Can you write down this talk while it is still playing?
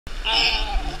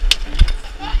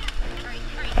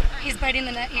He's biting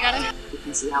the net. You got him? You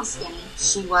can see how skinny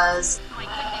she was. Oh my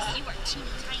goodness, you are teeny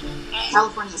tiny.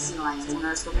 California sea lions will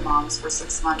nurse with moms for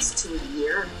 6 months to a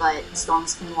year, but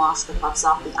storms can wash the pups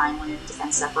off the island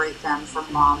and separate them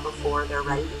from mom before they're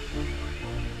ready.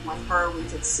 With her, we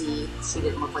could see she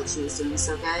didn't look like she was doing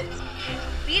so good.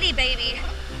 Beady baby.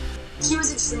 She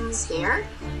was extremely scared.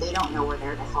 They don't know we're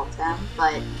there to help them,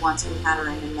 but once we had her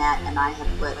in the net and I had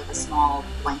put like a small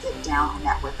blanket down the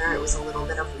net with her, it was a little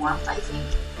bit of warmth, I think.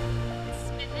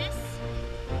 Spin this.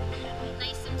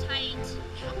 Nice and tight.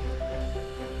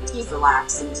 She's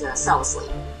relaxed and just fell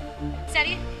asleep.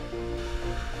 Steady.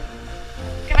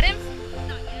 Got him?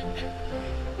 Not yet.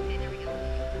 Okay, there we go.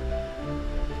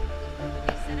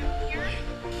 Set him here.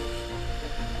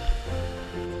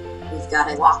 We've got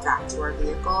to walk back to our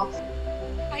vehicle.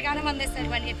 I got him on this side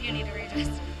when if you need to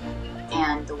readjust.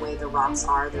 And the way the rocks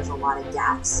are, there's a lot of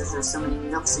gaps because there's so many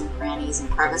nooks and crannies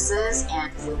and crevices,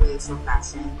 and the waves were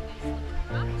crashing.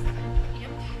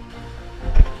 Yep.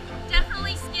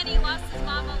 Definitely skinny, lost his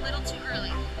mom a little too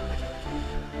early.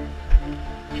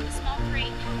 In the small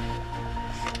crate.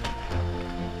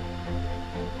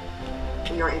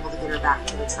 We were able to get her back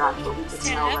to the truck, but we could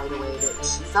tell right away that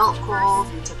she felt cold.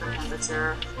 We took her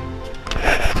temperature.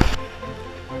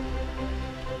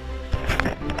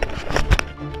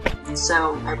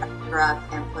 So I wrapped her up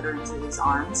and put her in Julie's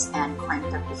arms and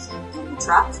cranked up the heat in the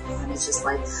truck. And it's just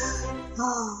like,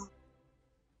 oh.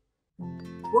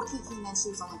 Wookie came in, she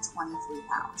was only 23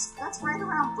 pounds. That's right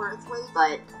around birth weight,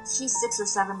 but she's 6 or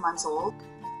 7 months old.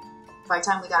 By the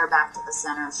time we got her back to the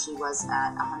center, she was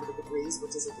at 100 degrees,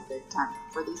 which is a good temp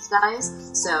for these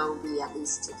guys. So we at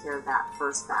least took care of that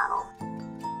first battle.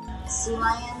 Sea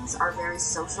lions are very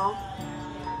social.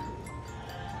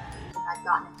 I'd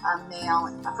gotten a male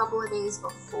a couple of days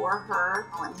before her,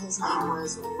 and his name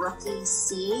was Rookie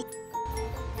C.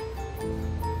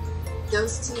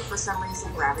 Those two, for some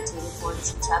reason, gravitated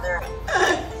towards each other,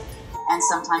 and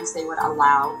sometimes they would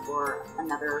allow for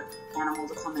another animal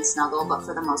to come and snuggle, but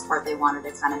for the most part, they wanted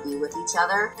to kind of be with each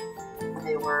other, and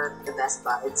they were the best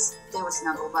buds. They were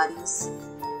snuggle buddies.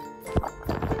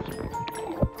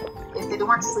 If they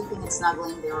weren't sleeping and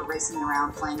snuggling, they were racing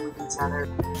around playing with each other.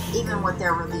 Even with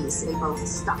their release, they both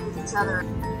stuck with each other.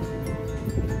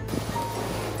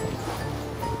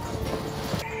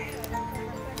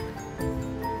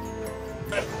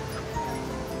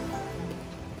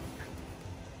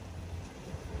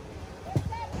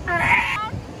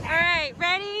 Alright,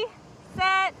 ready,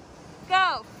 set,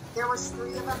 go. There was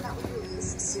 3 of them that we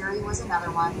released. Siri was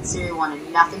another one. Siri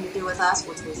wanted nothing to do with us,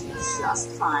 which was just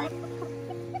fine.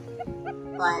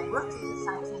 But Rookie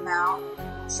kind of came out,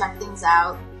 checked things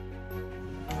out.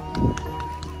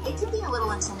 It can be a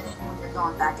little intimidating when you're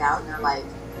going back out and they're like,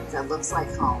 that looks like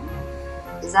home.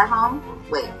 Is that home?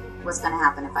 Wait, what's going to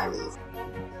happen if I leave?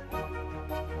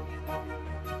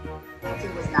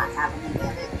 Rookie was not having any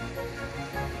of it.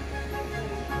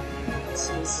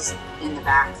 She was just in the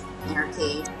back, in her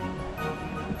cage.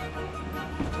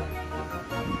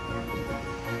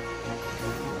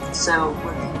 So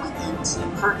Rookie went into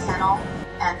her kennel,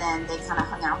 and then they kind of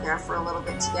hung out there for a little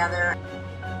bit together.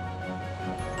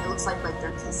 It looks like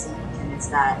they're kissing, and it's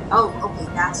that, oh, okay,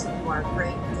 that's who you are,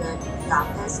 great, good, you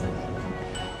got this.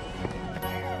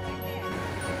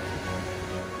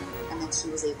 And then she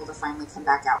was able to finally come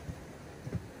back out.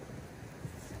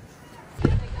 Oh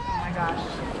my gosh.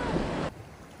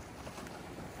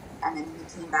 And then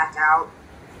he came back out.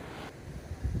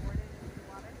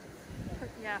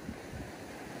 Yeah.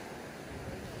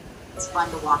 It's fun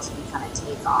to watch them kind of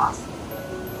take off.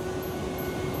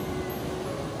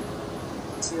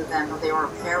 2 of them, they were a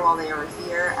pair while they were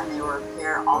here, and they were a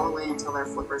pair all the way until their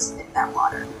flippers hit that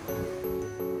water.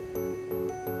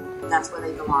 That's where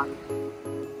they belong.